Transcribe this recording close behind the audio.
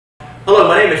Hello,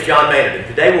 my name is John Maynard, and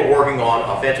today we're working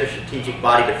on offensive strategic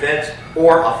body defense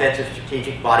or offensive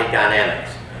strategic body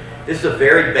dynamics. This is a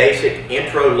very basic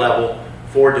intro level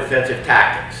for defensive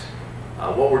tactics.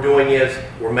 What we're doing is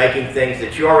we're making things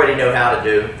that you already know how to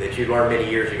do, that you learned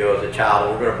many years ago as a child,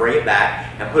 and we're going to bring it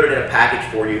back and put it in a package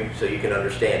for you so you can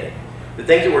understand it. The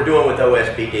things that we're doing with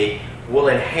OSBD will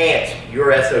enhance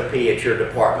your SOP at your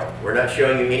department. We're not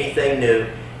showing you anything new.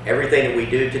 Everything that we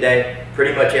do today,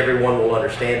 pretty much everyone will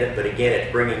understand it, but again,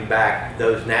 it's bringing back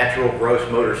those natural gross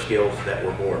motor skills that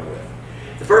we're born with.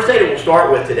 The first thing that we'll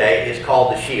start with today is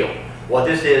called the shield. What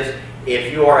this is,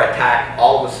 if you are attacked,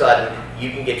 all of a sudden, you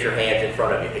can get your hands in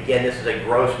front of you. Again, this is a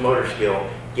gross motor skill,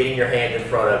 getting your hands in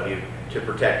front of you to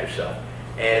protect yourself.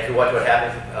 And if you watch what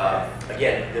happens,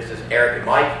 again, this is Eric and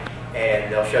Mike,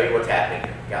 and they'll show you what's happening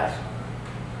here, guys.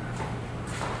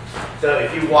 So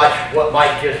if you watch what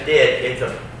Mike just did, it's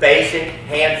a basic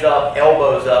hands up,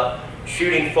 elbows up,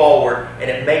 shooting forward, and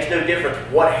it makes no difference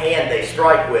what hand they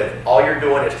strike with. All you're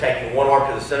doing is taking one arm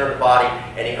to the center of the body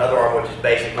and the other arm, which is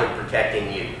basically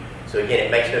protecting you. So again, it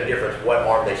makes no difference what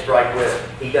arm they strike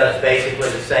with. He does basically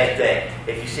the same thing.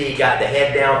 If you see, he got the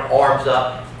head down, arms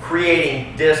up,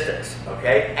 creating distance,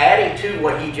 okay? Adding to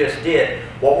what he just did,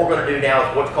 what we're going to do now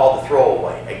is what's called the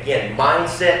throwaway. Again,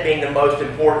 mindset being the most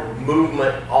important,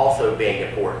 movement also being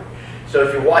important. So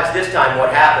if you watch this time, what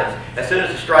happens, as soon as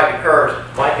the strike occurs,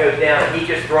 Mike goes down and he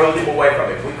just throws him away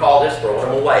from him. We call this throwing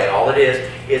him away, and all it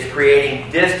is creating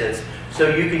distance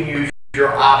so you can use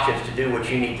your options to do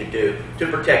what you need to do to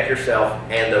protect yourself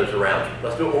and those around you.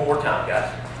 Let's do it one more time,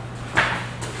 guys.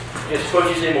 Just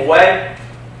pushes him away,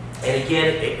 and again,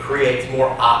 it creates more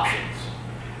options.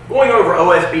 Going over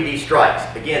OSBD strikes.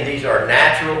 Again, these are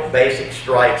natural, basic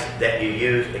strikes that you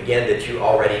use, again, that you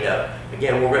already know.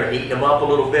 Again, we're going to neaten them up a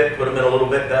little bit, put them in a little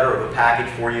bit better of a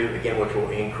package for you, again, which will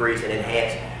increase and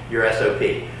enhance your SOP.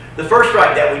 The first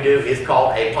strike that we do is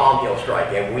called a palm heel strike,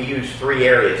 and we use 3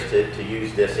 areas to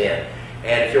use this in.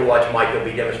 And if you'll watch Mike, he'll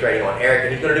be demonstrating on Eric,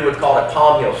 and he's going to do what's called a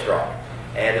palm heel strike.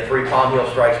 And the 3 palm heel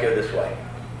strikes go this way.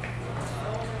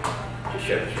 Just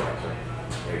show the strikes.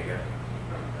 There you go.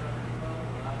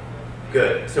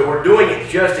 Good. So we're doing it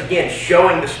just, again,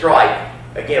 showing the strike.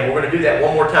 Again, we're going to do that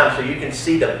one more time so you can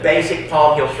see the basic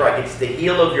palm heel strike. It's the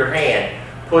heel of your hand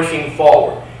pushing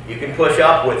forward. You can push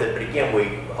up with it, but again,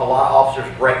 a lot of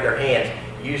officers break their hands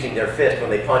using their fist when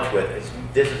they punch with it.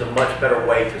 This is a much better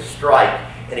way to strike.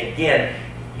 And again,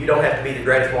 you don't have to be the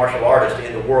greatest martial artist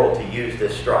in the world to use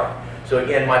this strike. So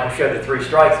again, Michael showed the 3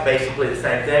 strikes, basically the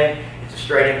same thing. It's a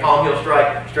straight in palm heel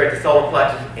strike, straight to solar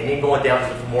plexus, and then going down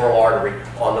to the femoral artery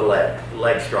on the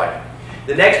leg strike.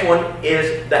 The next one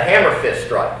is the hammer fist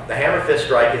strike. The hammer fist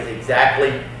strike is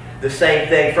exactly the same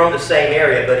thing from the same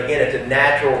area, but again, it's a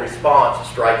natural response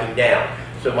striking down.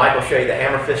 So Mike will show you the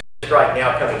hammer fist strike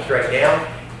now coming straight down,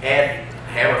 and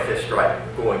hammer fist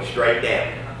strike going straight down.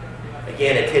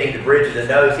 Again, it's hitting the bridge of the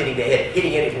nose, hitting the head,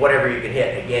 hitting it whatever you can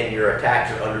hit. Again, your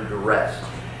attacks are under duress.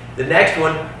 The next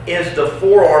one is the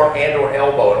forearm and or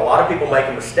elbow. And a lot of people make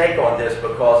a mistake on this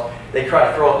because they try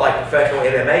to throw it like professional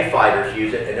MMA fighters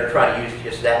use it, and they're trying to use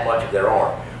just that much of their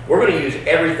arm. We're going to use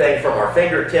everything from our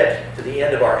fingertips to the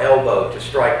end of our elbow to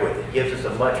strike with. It gives us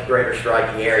a much greater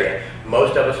striking area.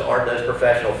 Most of us aren't those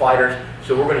professional fighters,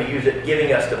 so we're going to use it,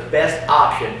 giving us the best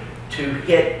option to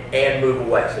hit and move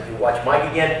away. So if you watch Mike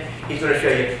again, he's going to show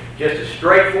you just a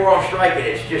straight forearm strike, and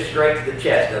it's just straight to the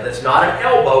chest. Now that's not an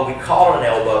elbow, we call it an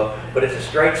elbow, but it's a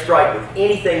straight strike with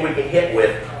anything we can hit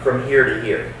with from here to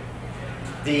here.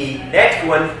 The next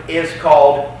one is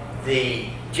called the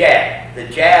jab. The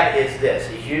jab is this.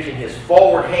 He's using his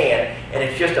forward hand, and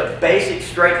it's just a basic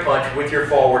straight punch with your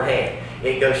forward hand.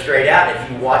 It goes straight out, and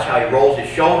if you watch how he rolls his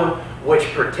shoulder, which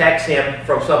protects him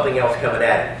from something else coming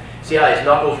at him. See how his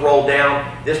knuckles roll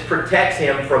down? This protects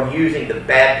him from using the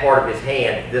bad part of his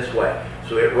hand this way.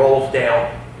 So it rolls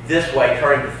down this way,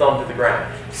 turning the thumb to the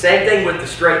ground. Same thing with the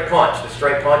straight punch. The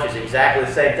straight punch is exactly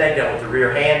the same thing done with the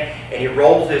rear hand, and he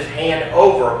rolls his hand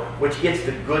over, which gets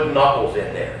the good knuckles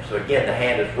in there. So again, the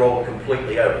hand is rolled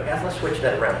completely over. Guys, let's switch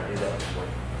that around and do that this way.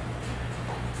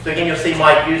 So again, you'll see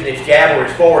Mike using his jab or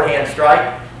his forward hand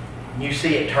strike. You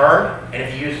see it turn, and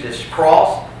if you use this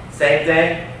cross, same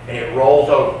thing, and it rolls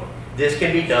over. This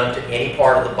can be done to any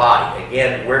part of the body.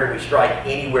 Again, where do we strike?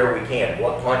 Anywhere we can.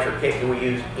 What punch or kick do we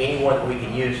use? Any one that we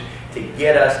can use to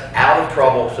get us out of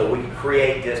trouble so we can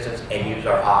create distance and use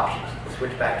our options. Let's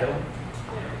switch back to them.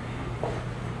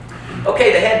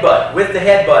 Okay, the headbutt. With the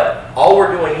headbutt, all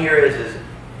we're doing here is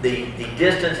the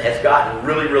distance has gotten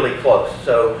really, really close.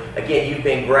 So again, you've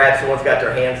been grabbed, someone's got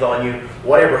their hands on you.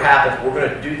 Whatever happens, we're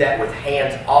going to do that with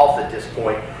hands off at this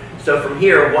point. So from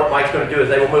here, what Mike's going to do is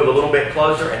they will move a little bit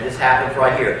closer, and this happens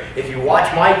right here. If you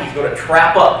watch Mike, he's going to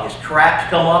trap up. His traps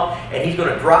come up, and he's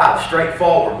going to drive straight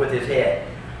forward with his head.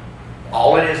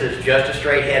 All it is just a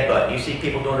straight headbutt. You see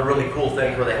people doing the really cool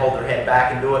things where they hold their head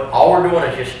back and do it. All we're doing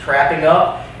is just trapping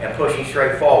up and pushing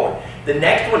straight forward. The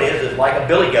next one is like a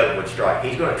billy goat would strike.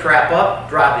 He's going to trap up,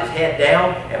 drive his head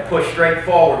down, and push straight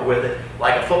forward with it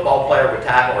like a football player would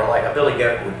tackle, or like a billy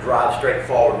goat would drive straight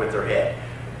forward with their head.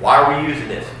 Why are we using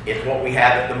this? It's what we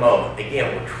have at the moment.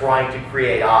 Again, we're trying to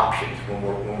create options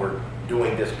when we're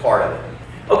doing this part of it.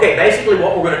 Okay, basically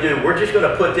what we're going to do, we're just going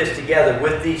to put this together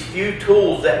with these few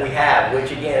tools that we have,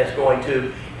 which again is going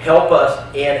to help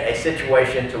us in a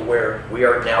situation to where we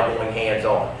are now going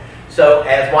hands-on. So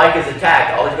as Mike is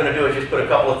attacked, all he's going to do is just put a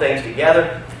couple of things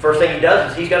together. First thing he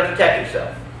does is he's got to protect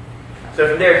himself. So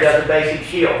from there he does a basic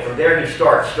shield. From there he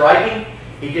starts striking.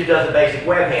 He just does a basic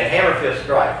web hand, hammer fist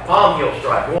strike, palm heel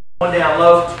strike, one down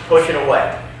low, pushing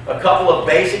away. A couple of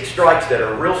basic strikes that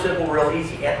are real simple, real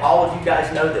easy, and all of you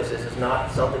guys know this. This is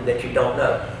not something that you don't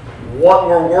know. What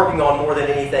we're working on more than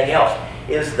anything else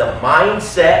is the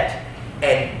mindset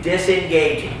and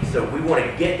disengaging. So we want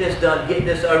to get this done, get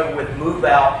this over with, move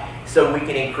out, so we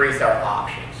can increase our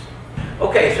options.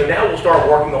 Okay, so now we'll start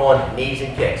working on knees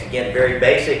and kicks. Again, very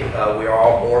basic. We are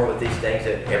all born with these things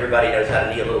that everybody knows how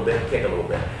to knee a little bit and kick a little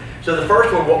bit. So the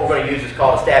first one, what we're going to use is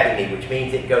called a stabbing knee, which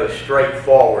means it goes straight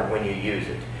forward when you use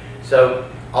it.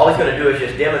 So all he's going to do is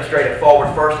just demonstrate it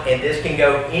forward first, and this can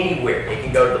go anywhere. It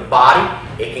can go to the body,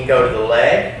 it can go to the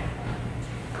leg.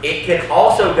 It can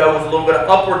also go with a little bit of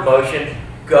upward motion,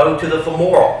 go to the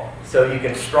femoral. So you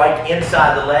can strike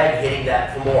inside the leg, hitting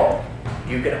that femoral.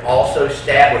 You can also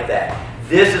stab with that.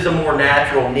 This is a more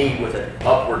natural knee with an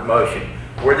upward motion.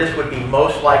 Where this would be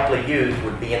most likely used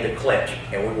would be in the clinch,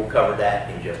 and we will cover that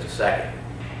in just a second.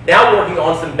 Now working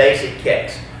on some basic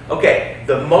kicks. Okay,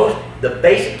 the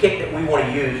basic kick that we want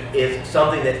to use is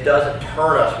something that doesn't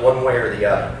turn us one way or the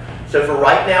other. So for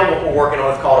right now, what we're working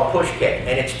on is called a push kick,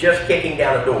 and it's just kicking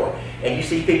down a door. And you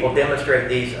see people demonstrate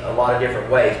these a lot of different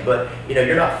ways, but you know,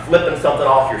 you're not flipping something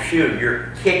off your shoe,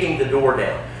 you're kicking the door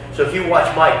down. So if you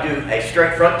watch Mike do a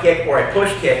straight front kick or a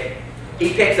push kick, he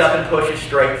kicks up and pushes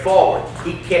straight forward.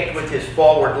 He kicked with his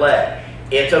forward leg.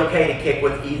 It's okay to kick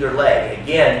with either leg.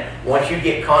 Again, once you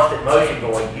get constant motion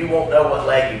going, you won't know what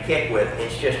leg you kick with.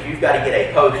 It's just you've got to get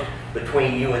a post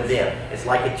between you and them. It's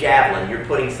like a javelin. You're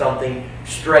putting something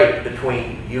straight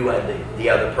between you and the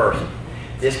other person.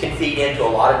 This can feed into a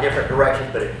lot of different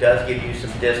directions, but it does give you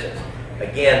some distance.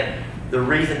 Again, the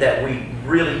reason that we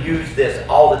really use this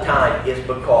all the time is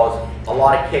because a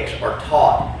lot of kicks are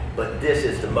taught, but this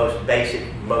is the most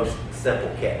basic, most simple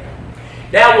kick.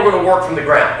 Now we're going to work from the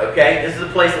ground, okay? This is a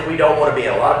place that we don't want to be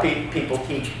in. A lot of people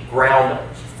teach ground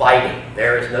fighting.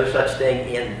 There is no such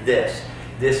thing in this.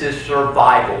 This is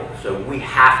survival, so we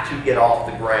have to get off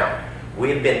the ground. We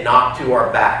have been knocked to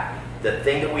our back. The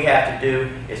thing that we have to do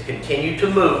is continue to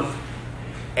move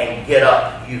and get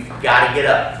up. You've got to get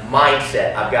up.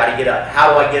 Mindset, I've got to get up.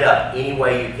 How do I get up? Any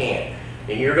way you can.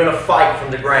 And you're going to fight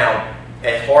from the ground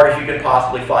as hard as you can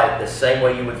possibly fight, the same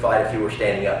way you would fight if you were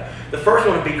standing up. The first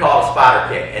one would be called a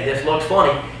spider kick, and this looks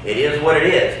funny. It is what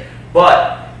it is.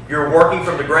 But you're working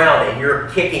from the ground and you're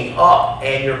kicking up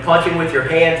and you're punching with your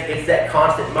hands. It's that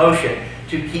constant motion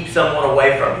to keep someone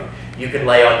away from you. You can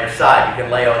lay on your side, you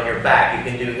can lay on your back,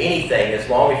 you can do anything as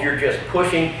long as you're just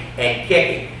pushing and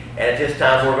kicking. And at this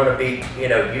time we're going to be,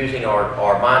 using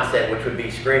our mindset, which would be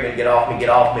screaming, get off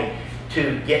me,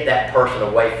 to get that person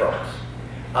away from us.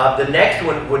 The next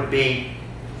one would be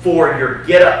for your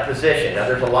get-up position. Now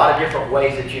there's a lot of different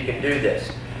ways that you can do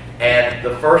this. And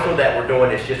the first one that we're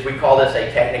doing is we call this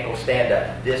a technical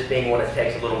stand-up. This being one that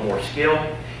takes a little more skill.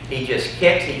 He just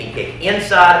kicks, he can kick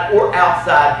inside or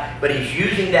outside, but he's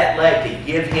using that leg to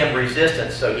give him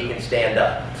resistance so he can stand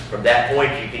up. From that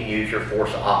point, you can use your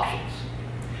force options.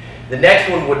 The next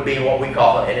one would be what we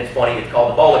call, and it's funny, it's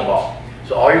called the bowling ball.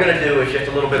 So all you're going to do is just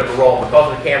a little bit of a roll.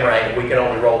 Because of the camera angle, we can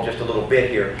only roll just a little bit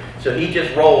here. So he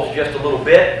just rolls just a little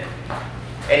bit,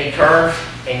 and he turns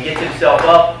and gets himself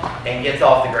up and gets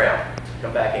off the ground.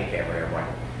 Come back in camera here,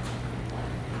 Michael.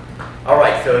 All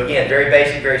right, so again, very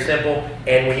basic, very simple.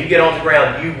 And when you get on the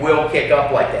ground, you will kick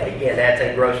up like that. Again, that's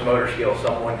a gross motor skill,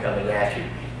 someone coming at you.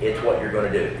 It's what you're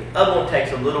going to do. The other one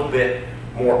takes a little bit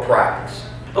more practice.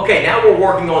 Okay, now we're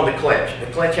working on the clinch.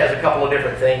 The clinch has a couple of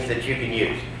different things that you can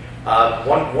use.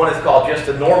 One is called just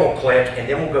a normal clinch, and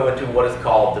then we'll go into what is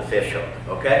called the fish hook,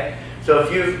 okay? So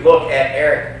if you look at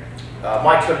Eric,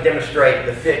 Mike's going to demonstrate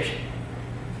the fish.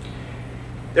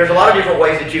 There's a lot of different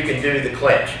ways that you can do the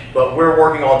clinch, but we're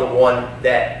working on the one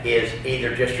that is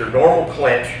either just your normal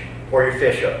clinch or your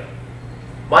fish hook.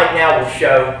 Mike now will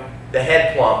show the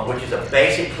head plumb, which is a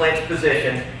basic clinch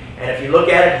position. And if you look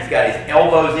at it, he's got his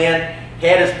elbows in,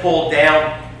 head is pulled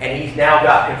down, and he's now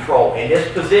got control. In this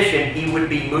position, he would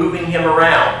be moving him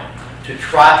around to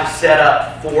try to set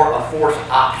up for a force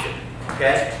option.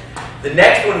 Okay? The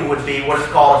next one would be what is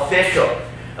called a fish hook.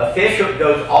 A fish hook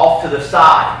goes off to the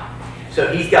side. So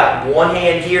he's got one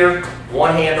hand here,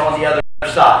 one hand on the other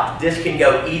side. This can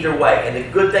go either way. And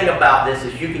the good thing about this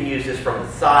is you can use this from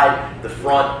the side, the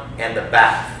front, and the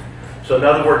back. So in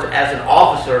other words, as an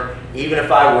officer, even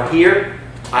if I were here,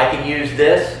 I can use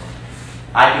this.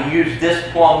 I can use this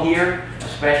plumb here,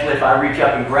 especially if I reach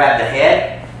up and grab the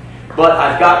head. But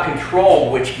I've got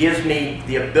control, which gives me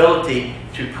the ability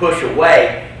to push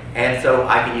away, and so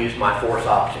I can use my force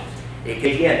options. It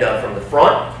can be done from the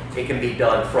front, it can be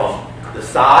done from the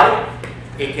side,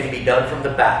 it can be done from the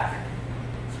back.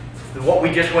 What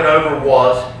we just went over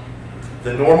was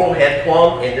the normal head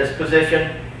plumb in this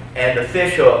position and the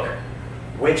fish hook,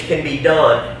 which can be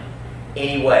done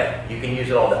any way. You can use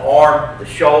it on the arm, the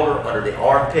shoulder, under the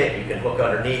armpit. You can hook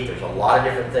underneath. There's a lot of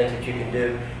different things that you can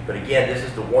do. But again, this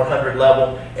is the 100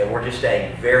 level, and we're just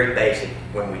staying very basic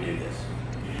when we do this.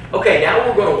 Okay, now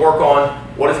we're going to work on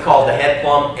what is called the head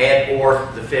plumb and or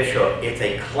the fish hook. It's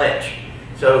a clinch.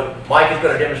 So Mike is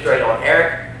going to demonstrate on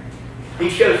Eric. He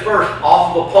shows first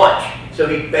off of a punch. So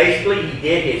he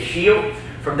did his shield.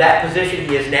 From that position,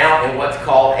 he is now in what's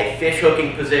called a fish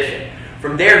hooking position.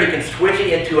 From there, he can switch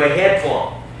it into a head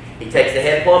plumb. He takes the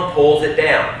head plumb, pulls it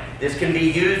down. This can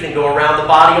be used and go around the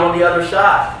body on the other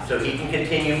side. So he can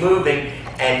continue moving,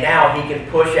 and now he can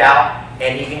push out,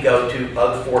 and he can go to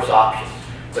other force options.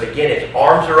 But again, his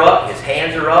arms are up, his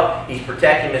hands are up, he's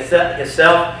protecting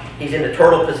himself, he's in the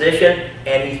turtle position,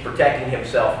 and he's protecting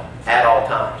himself at all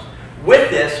times.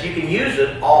 With this, you can use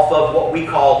it off of what we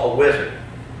call a wizard.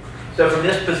 So from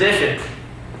this position,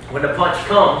 when the punch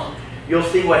comes, you'll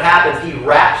see what happens. He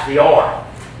wraps the arm.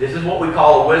 This is what we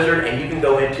call a wizard, and you can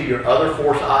go into your other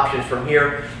force options from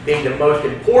here, being the most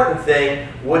important thing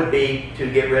would be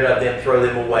to get rid of them, throw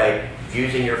them away,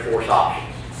 using your force options.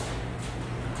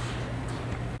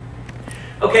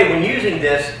 Okay, when using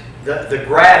this, the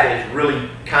grab is really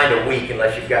kind of weak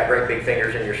unless you've got great big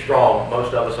fingers and you're strong.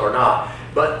 Most of us are not.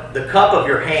 But the cup of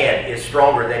your hand is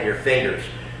stronger than your fingers.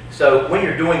 So when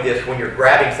you're doing this, when you're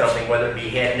grabbing something, whether it be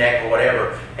head, neck, or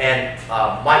whatever, and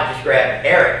Mike just grabbed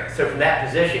Eric, so from that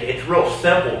position, it's real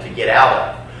simple to get out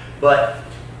of. But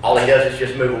all he does is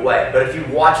just move away. But if you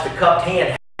watch the cupped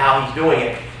hand, how he's doing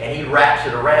it, and he wraps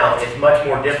it around, it's much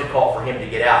more difficult for him to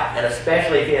get out. And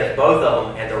especially if he has both of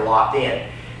them and they're locked in.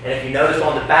 And if you notice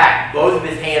on the back, both of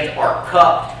his hands are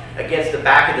cupped against the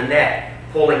back of the neck,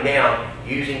 pulling down,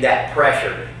 using that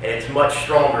pressure, and it's much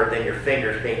stronger than your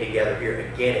fingers being together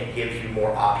here. Again, it gives you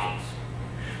more options.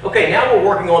 Okay, now we're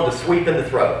working on the sweep and the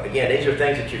throw. Again, these are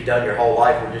things that you've done your whole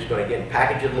life. We're just going to, again,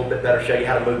 package it a little bit better, show you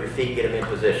how to move your feet, get them in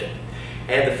position.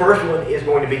 And the first one is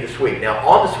going to be the sweep. Now,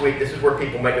 on the sweep, this is where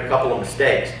people make a couple of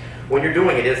mistakes. When you're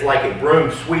doing it, it's like a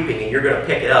broom sweeping, and you're going to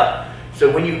pick it up.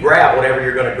 So when you grab whatever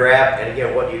you're going to grab, and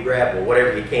again, what do you grab? Well,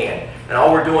 whatever you can. And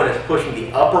all we're doing is pushing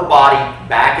the upper body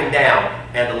back and down,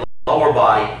 and the lower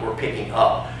body we're picking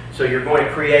up. So you're going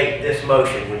to create this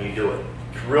motion when you do it.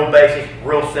 It's real basic,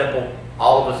 real simple.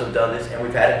 All of us have done this, and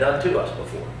we've had it done to us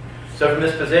before. So from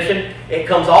this position, it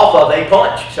comes off of a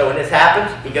punch. So when this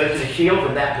happens, he goes to the shield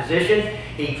from that position.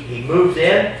 He moves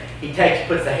in. He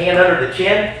puts the hand under the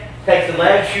chin, takes the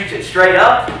leg, shoots it straight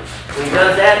up. When he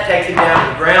does that, it takes him down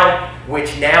to the ground,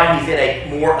 which now he's in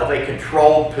a more of a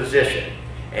controlled position.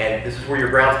 And this is where your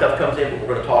ground stuff comes in, but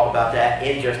we're going to talk about that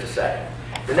in just a second.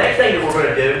 The next thing that we're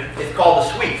going to do is called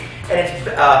the sweep. And it's,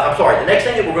 the next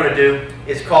thing that we're going to do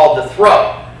is called the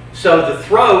throw. So the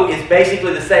throw is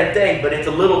basically the same thing, but it's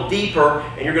a little deeper,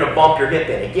 and you're going to bump your hip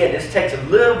in. Again, this takes a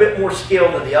little bit more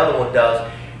skill than the other one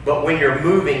does, but when you're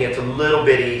moving, it's a little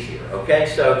bit easier, okay?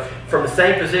 So from the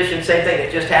same position, same thing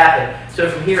that just happened. So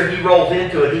from here, he rolls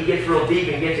into it. He gets real deep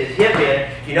and gets his hip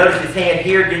in. If you notice his hand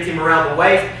here gets him around the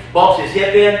waist, bumps his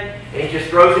hip in, and he just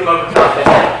throws him over top of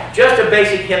him. Just a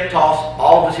basic hip toss.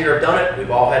 All of us here have done it.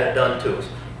 We've all had it done to us.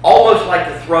 Almost like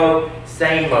the throw,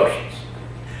 same motions.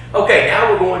 Okay, now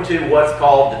we're going to what's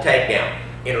called the takedown.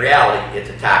 In reality, it's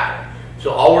a tackle.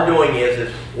 So all we're doing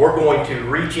is we're going to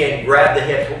reach in, grab the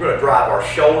hips. We're going to drive our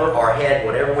shoulder, our head,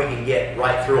 whatever we can get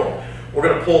right through them. We're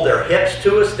going to pull their hips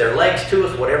to us, their legs to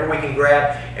us, whatever we can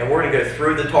grab, and we're going to go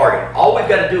through the target. All we've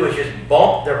got to do is just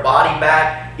bump their body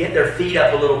back, get their feet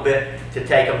up a little bit to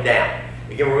take them down.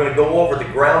 Again, we're going to go over the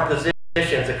ground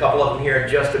positions, a couple of them here in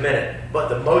just a minute. But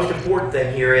the most important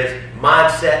thing here is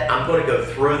mindset. I'm going to go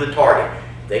through the target.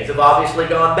 Things have obviously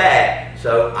gone bad,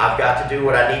 So I've got to do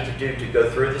what I need to do to go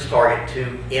through this target to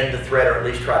end the threat, or at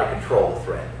least try to control the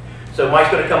threat. So Mike's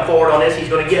going to come forward on this. He's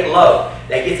going to get low.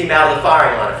 That gets him out of the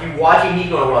firing line. If you watch him, he's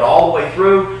going to run all the way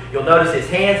through. You'll notice his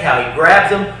hands, how he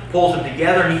grabs them, pulls them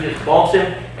together, and he just bumps him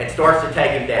and starts to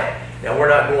take him down. Now, we're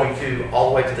not going to all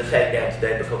the way to the takedown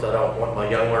today because I don't want my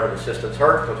young learner assistants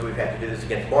hurt, because we have to do this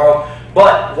again tomorrow.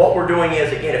 But what we're doing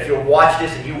is, again, if you'll watch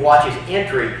this and you watch his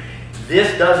entry,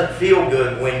 this doesn't feel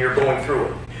good when you're going through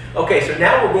it. Okay, so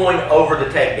now we're going over the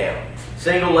takedown.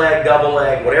 Single leg, double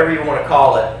leg, whatever you want to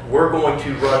call it, we're going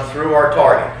to run through our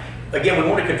target. Again, we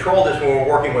want to control this when we're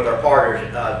working with our partners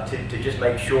to just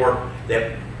make sure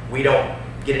that we don't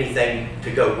get anything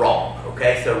to go wrong.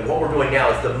 Okay, so what we're doing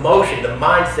now is the motion, the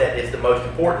mindset is the most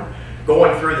important,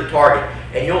 going through the target.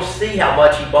 And you'll see how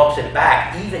much he bumps it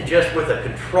back, even just with a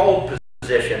controlled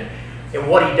position. And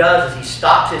what he does is he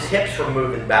stops his hips from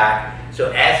moving back.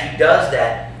 So as he does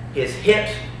that, his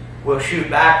hips will shoot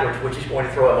backwards, which is going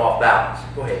to throw him off balance.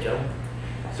 Go ahead, gentlemen.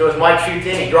 So as Mike shoots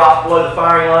in, he drops below the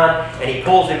firing line, and he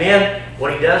pulls him in.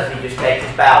 What he does is he just takes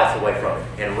his balance away from him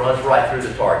and runs right through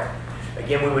the target.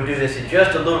 Again, we would do this at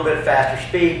just a little bit faster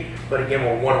speed, but again,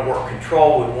 we want to work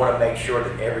control. We want to make sure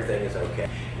that everything is okay.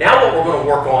 Now what we're going to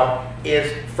work on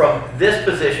is, from this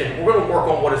position, we're going to work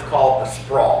on what is called a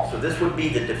sprawl. So this would be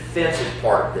the defensive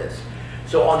part of this.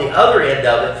 So on the other end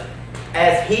of it,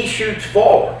 as he shoots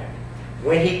forward,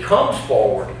 when he comes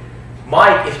forward,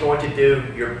 Mike is going to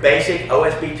do your basic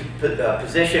OSBD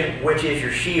position, which is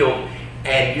your shield,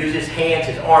 and use his hands,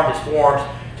 his arms, his forearms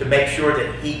to make sure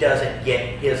that he doesn't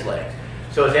get his legs.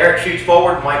 So as Eric shoots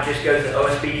forward, Mike just goes to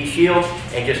OSBD shield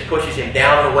and just pushes him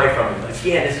down and away from him.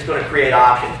 Again, this is going to create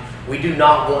options. We do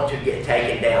not want to get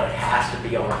taken down. It has to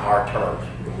be on our terms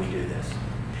when we do this.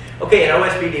 Okay, in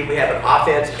OSBD we have an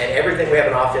offense, and everything we have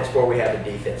an offense for, we have a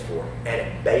defense for. And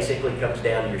it basically comes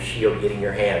down to your shield, getting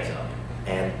your hands up.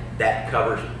 And that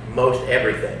covers most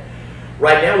everything.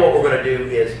 Right now what we're going to do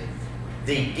is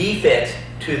the defense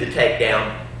to the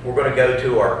takedown. We're going to go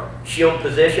to our shield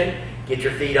position, get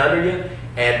your feet under you,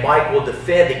 and Mike will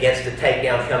defend against the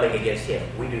takedown coming against him.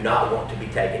 We do not want to be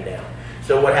taken down.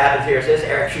 So what happens here is this: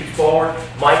 Eric shoots forward,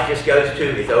 Mike just goes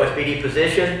to his OSBD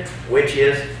position, which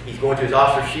is he's going to his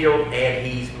officer shield and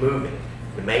he's moving.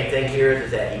 The main thing here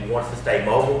is that he wants to stay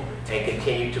mobile and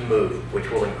continue to move, which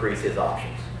will increase his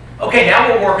options. Okay, now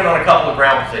we're working on a couple of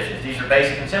ground positions. These are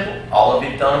basic and simple. All of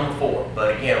you've done them before.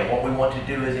 But again, what we want to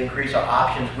do is increase our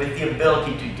options with the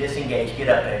ability to disengage, get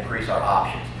up, and increase our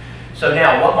options. So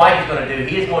now what Mike is going to do,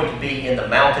 he is going to be in the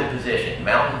mounted position.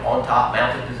 Mounted on top,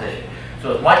 mounted position.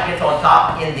 So as Mike gets on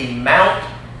top in the mount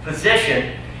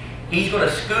position, he's going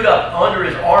to scoot up under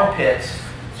his armpits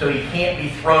so he can't be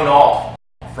thrown off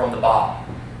from the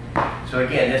bottom. So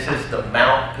again, this is the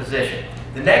mount position.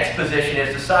 The next position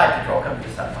is the side control. Come to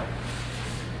this side, Mike.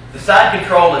 The side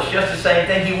control is just the same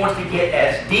thing. He wants to get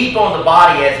as deep on the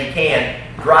body as he can,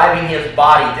 driving his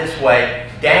body this way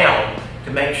down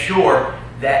to make sure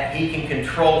that he can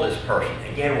control this person.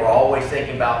 Again, we're always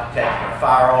thinking about protecting our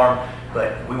firearm,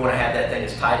 but we want to have that thing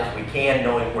as tight as we can,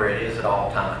 knowing where it is at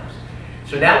all times.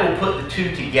 So now we'll put the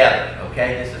two together,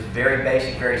 okay? This is very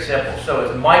basic, very simple. So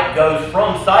as Mike goes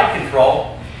from side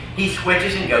control, he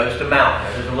switches and goes to mount.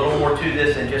 Now, there's a little more to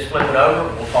this than just flipping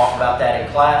over. We'll talk about that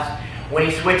in class. When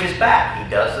he switches back, he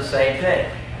does the same thing.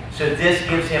 So this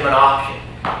gives him an option.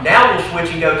 Now we'll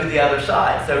switch and go to the other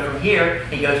side. So from here,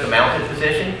 he goes to mounted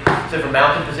position. So from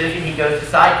mounted position, he goes to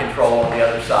side control on the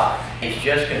other side. It's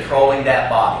just controlling that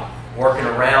body. Working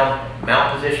around,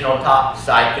 mount position on top,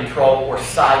 side control, or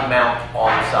side mount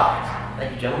on the sides.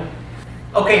 Thank you, gentlemen.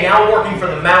 Okay, now working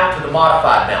from the mount to the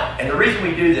modified mount. And the reason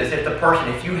we do this,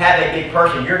 if you have a big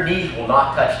person, your knees will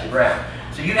not touch the ground.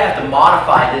 So you have to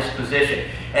modify this position.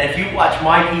 And if you watch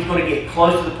Mike, he's going to get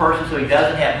close to the person so he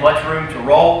doesn't have much room to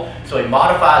roll. So he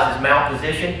modifies his mount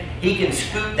position. He can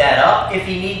scoot that up if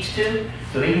he needs to,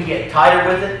 so he can get tighter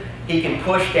with it. He can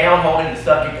push down, holding the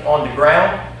subject on the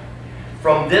ground.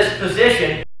 From this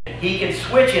position, he can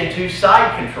switch into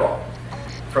side control.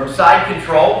 From side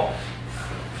control,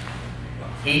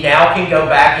 he now can go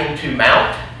back into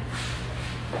mount,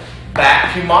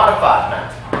 back to modified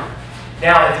mount.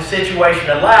 Now, if the situation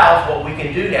allows, what we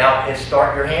can do now is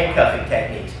start your handcuffing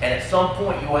techniques. And at some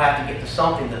point, you will have to get to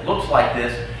something that looks like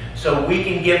this so we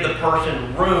can give the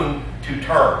person room to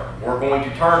turn. We're going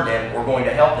to turn them. We're going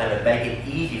to help them and make it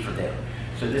easy for them.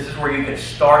 So this is where you can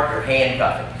start your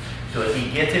handcuffing. So as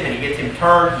he gets him and he gets him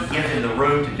turned, he gives him the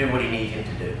room to do what he needs him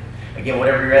to do. Again,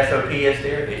 whatever your SOP is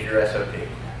there is your SOP.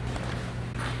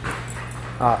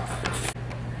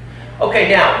 Okay,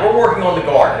 now we're working on the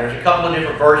guard. There's a couple of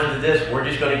different versions of this. We're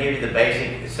just going to give you the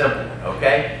basic, simple one,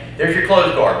 okay? There's your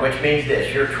close guard, which means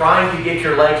this. You're trying to get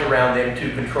your legs around them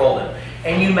to control them.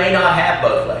 And you may not have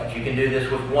both legs. You can do this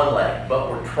with one leg,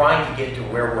 but we're trying to get to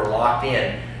where we're locked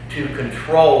in to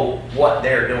control what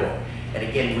they're doing. And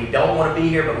again, we don't want to be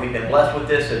here, but we've been blessed with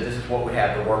this, so this is what we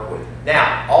have to work with.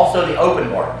 Now, also the open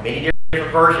guard. Many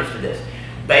different versions to this.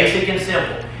 Basic and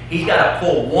simple. He's got to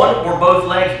pull one or both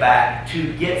legs back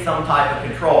to get some type of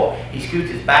control. He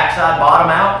scoots his backside bottom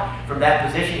out. From that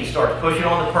position, he starts pushing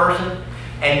on the person.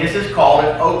 And this is called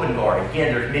an open guard.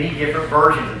 Again, there's many different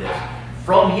versions of this.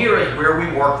 From here is where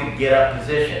we work the get up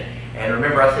position. And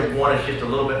remember I said one is just a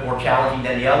little bit more challenging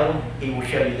than the other one? He will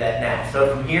show you that now.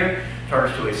 So from here,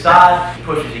 turns to his side, he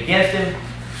pushes against him,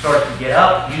 starts to get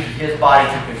up, uses his body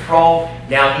to control.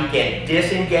 Now he can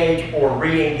disengage or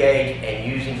re-engage and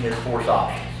using his force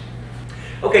options.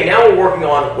 Okay, now we're working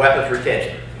on weapons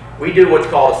retention. We do what's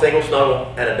called a single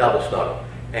snuggle and a double snuggle.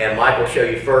 And Mike will show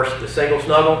you first the single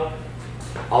snuggle.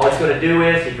 All he's going to do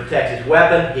is he protects his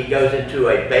weapon. He goes into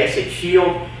a basic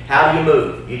shield. How do you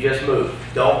move? You just move.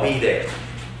 Don't be there.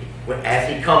 As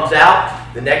he comes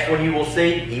out, the next one you will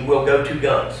see, he will go to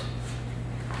guns.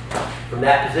 From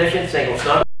that position, single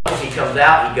snuggle, he comes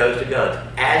out, he goes to guns.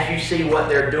 As you see what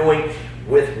they're doing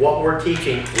with what we're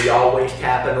teaching, we always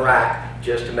tap and rack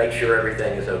just to make sure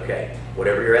everything is okay.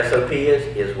 Whatever your SOP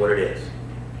is what it is.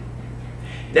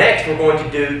 Next, we're going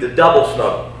to do the double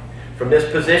snuggle. From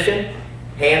this position,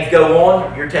 hands go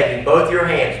on, you're taking both your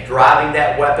hands, driving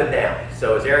that weapon down.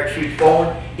 So as Eric shoots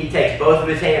forward, he takes both of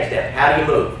his hands down. How do you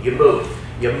move? You move.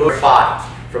 You move your body.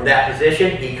 From that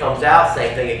position, he comes out,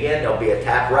 same thing again, there'll be a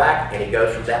tap rack, and he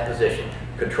goes from that position,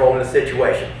 controlling the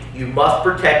situation. You must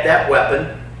protect that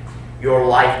weapon. Your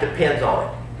life depends on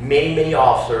it. Many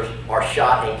officers are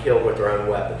shot and killed with their own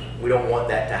weapons. We don't want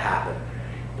that to happen.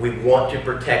 We want to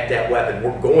protect that weapon.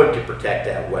 We're going to protect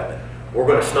that weapon. We're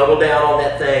going to snuggle down on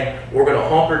that thing. We're going to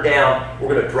hunker down. We're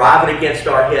going to drive it against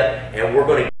our hip, and we're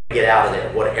going to get out of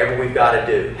there. Whatever we've got to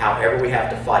do, however we have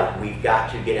to fight, we've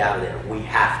got to get out of there. We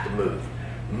have to move.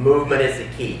 Movement is the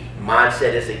key.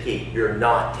 Mindset is the key. You're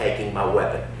not taking my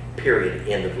weapon. Period.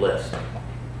 End of list.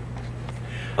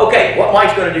 Okay, what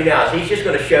Mike's going to do now is he's just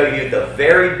going to show you the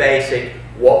very basic,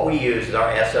 what we use as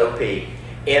our SOP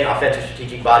in offensive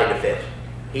strategic body defense.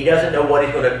 He doesn't know what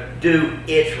he's going to do.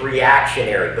 It's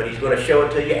reactionary, but he's going to show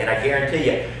it to you, and I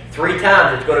guarantee you, 3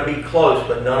 times it's going to be close,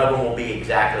 but none of them will be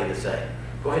exactly the same.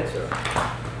 Go ahead, sir.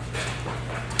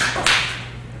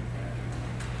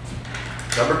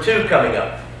 Number 2 coming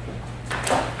up.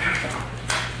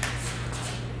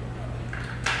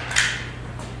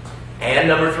 And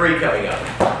number 3 coming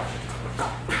up.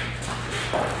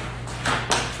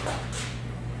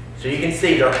 So you can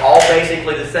see they're all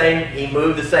basically the same. He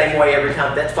moved the same way every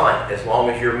time. That's fine, as long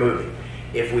as you're moving.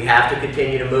 If we have to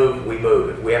continue to move, we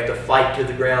move. If we have to fight to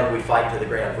the ground, we fight to the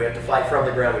ground. If we have to fight from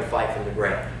the ground, we fight from the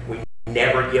ground. We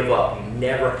never give up. You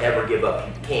never, ever give up.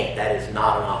 You can't. That is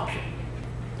not an option.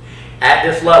 At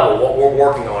this level, what we're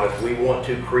working on is we want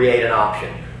to create an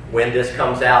option. When this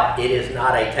comes out, it is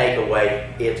not a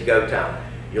takeaway. It's go time.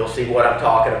 You'll see what I'm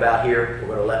talking about here.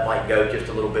 We're going to let Mike go just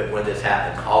a little bit when this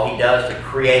happens. All he does to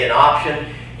create an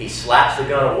option, he slaps the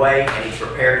gun away and he's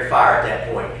prepared to fire at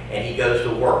that point. And he goes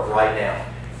to work right now.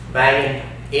 Banging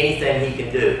anything he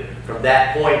can do. From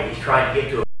that point, he's trying to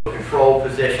get to a control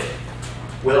position.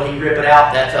 Will he rip it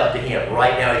out? That's up to him.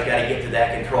 Right now, he's got to get to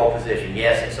that control position.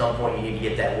 Yes, at some point, you need to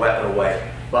get that weapon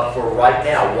away. But for right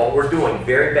now, what we're doing,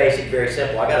 very basic, very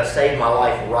simple. I got to save my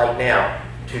life right now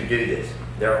to do this.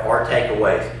 There are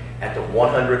takeaways. At the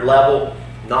 100 level,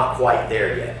 not quite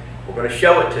there yet. We're going to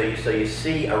show it to you so you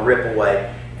see a rip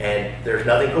away, and there's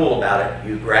nothing cool about it.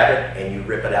 You grab it and you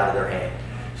rip it out of their hand.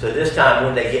 So this time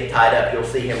when they get tied up, you'll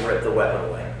see him rip the weapon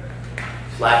away.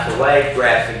 Slaps away,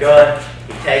 grabs the gun,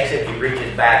 he takes it, he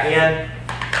reaches back in,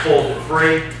 pulls it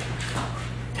free,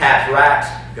 taps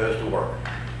racks, goes to work.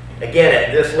 Again,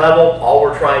 at this level, all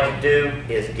we're trying to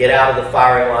do is get out of the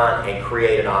firing line and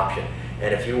create an option.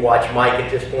 And if you watch Mike at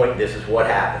this point, this is what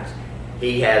happens.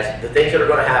 He has, the things that are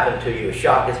going to happen to you is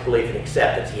shock, disbelief, and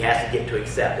acceptance. He has to get to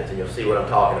acceptance, and you'll see what I'm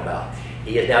talking about.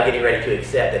 He is now getting ready to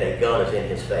accept that a gun is in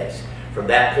his face. From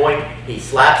that point, he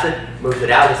slaps it, moves it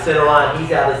out of the center line,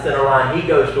 he's out of the center line, he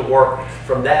goes to work.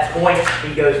 From that point,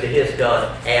 he goes to his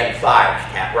gun and fires.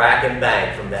 Tap, rack, and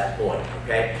bang from that point,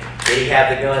 okay? Did he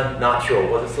have the gun? Not sure.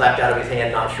 Was it slapped out of his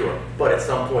hand? Not sure. But at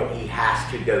some point, he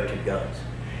has to go to guns.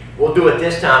 We'll do it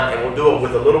this time, and we'll do it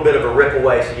with a little bit of a rip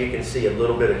away so you can see a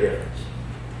little bit of difference.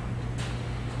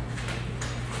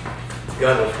 The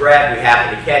gun was grabbed, we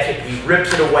happen to catch it. He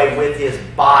rips it away with his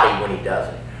body when he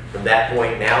does it. From that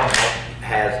point now,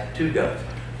 has 2 guns.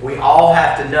 We all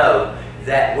have to know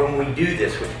that when we do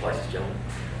this, which places, gentlemen?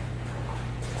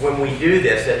 when we do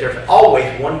this that there's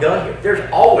always one gun here.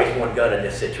 There's always one gun in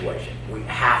this situation. We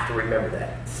have to remember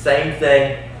that. Same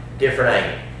thing, different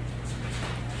angle.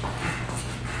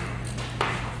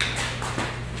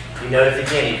 You notice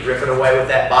again, he's ripping away with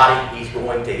that body. He's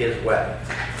going to his weapon.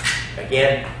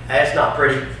 Again, that's not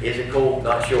pretty. Is it cool?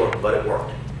 Not sure, but it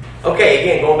worked. Okay,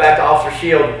 again, going back to Officer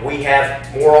Shield, we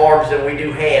have more arms than we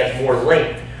do hands, more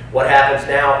length. What happens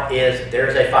now is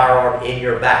there's a firearm in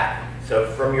your back. So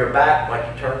from your back,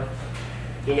 like you turn,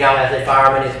 he now has a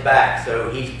firearm in his back. So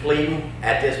he's pleading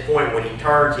at this point. When he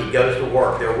turns, he goes to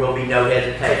work. There will be no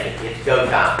hesitation. It's go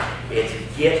time. It's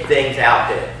get things out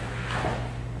there.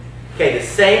 Okay, the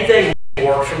same thing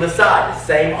works from the side. The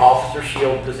same Officer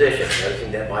Shield position.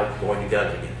 Noticing that Mike's going to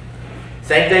guns again.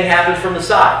 Same thing happens from the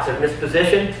side. So in this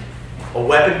position, a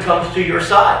weapon comes to your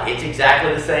side. It's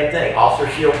exactly the same thing.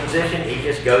 Officer Shield position, he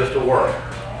just goes to work.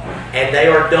 And they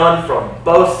are done from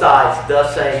both sides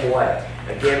the same way.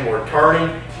 Again, we're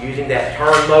turning, using that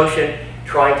turn motion,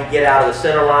 trying to get out of the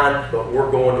center line, but we're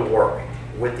going to work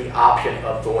with the option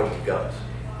of going to guns.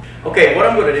 Okay, what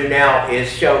I'm going to do now is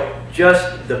show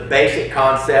just the basic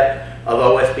concept of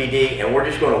OSBD, and we're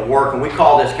just going to work, and we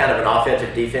call this kind of an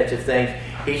offensive-defensive thing.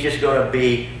 He's just going to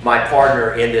be my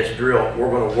partner in this drill. We're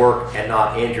going to work and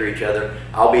not injure each other.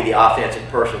 I'll be the offensive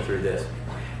person through this.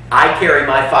 I carry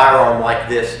my firearm like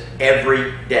this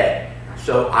every day,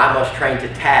 so I must train to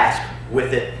task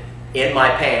with it in my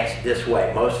pants this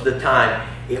way. Most of the time,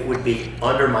 it would be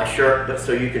under my shirt, but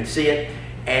so you can see it.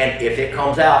 And if it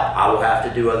comes out, I will have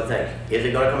to do other things. Is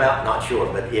it going to come out? Not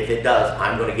sure, but if it does,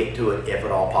 I'm going to get to it if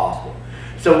at all possible.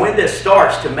 So when this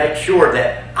starts, to make sure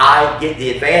that I get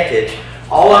the advantage,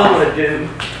 all I'm going to do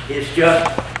is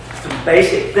just some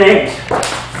basic things.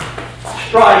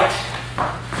 Strikes.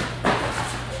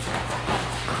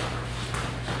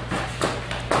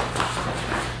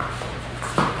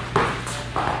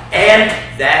 And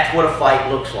that's what a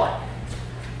fight looks like.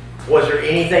 Was there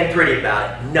anything pretty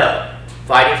about it? No.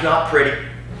 Fighting's not pretty.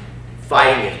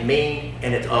 Fighting is mean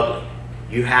and it's ugly.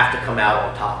 You have to come out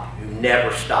on top. You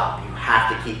never stop. You have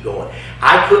to keep going.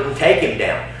 I couldn't take him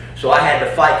down, so I had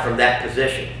to fight from that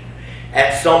position.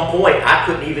 At some point, I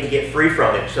couldn't even get free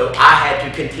from him, so I had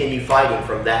to continue fighting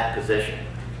from that position.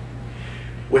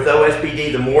 With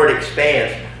OSBD, the more it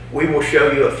expands, we will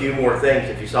show you a few more things.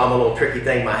 If you saw my little tricky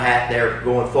thing, my hat there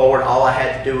going forward, all I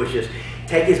had to do was just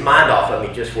take his mind off of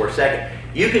me just for a second.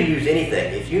 You can use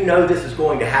anything. If you know this is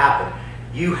going to happen,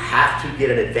 you have to get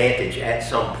an advantage at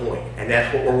some point, and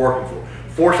that's what we're working for.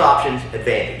 Force options,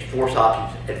 advantage. Force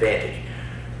options, advantage.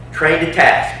 Train to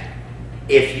task.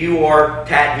 If you are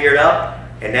tat geared up,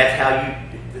 and that's how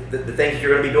you, the things that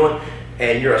you're going to be doing,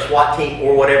 and you're a SWAT team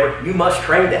or whatever, you must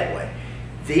train that way.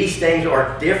 These things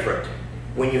are different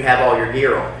when you have all your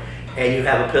gear on, and you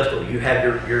have a pistol, you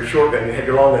have your shotgun, you have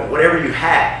your long gun, whatever you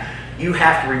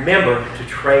have to remember to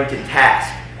train to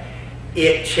task.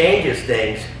 It changes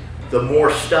things the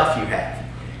more stuff you have.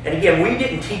 And again, we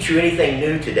didn't teach you anything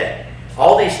new today.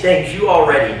 All these things you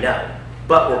already know,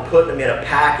 but we're putting them in a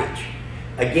package.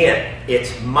 Again,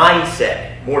 it's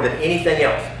mindset more than anything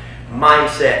else.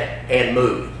 Mindset and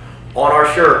move. On our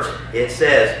shirts, it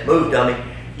says, move, dummy.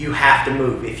 You have to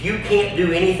move. If you can't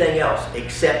do anything else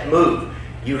except move,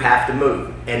 you have to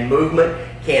move. And movement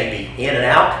can be in and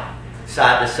out,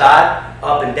 side to side,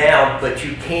 up and down, but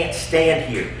you can't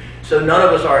stand here. So none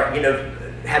of us are,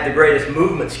 have the greatest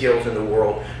movement skills in the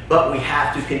world, but we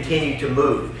have to continue to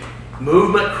move.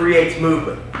 Movement creates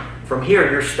movement. From here,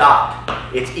 you're stopped.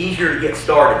 It's easier to get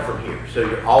started from here, so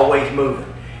you're always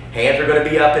moving. Hands are going to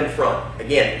be up in front.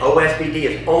 Again, OSBD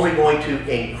is only going to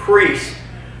increase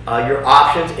your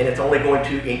options, and it's only going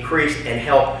to increase and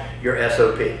help your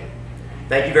SOP.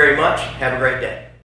 Thank you very much. Have a great day.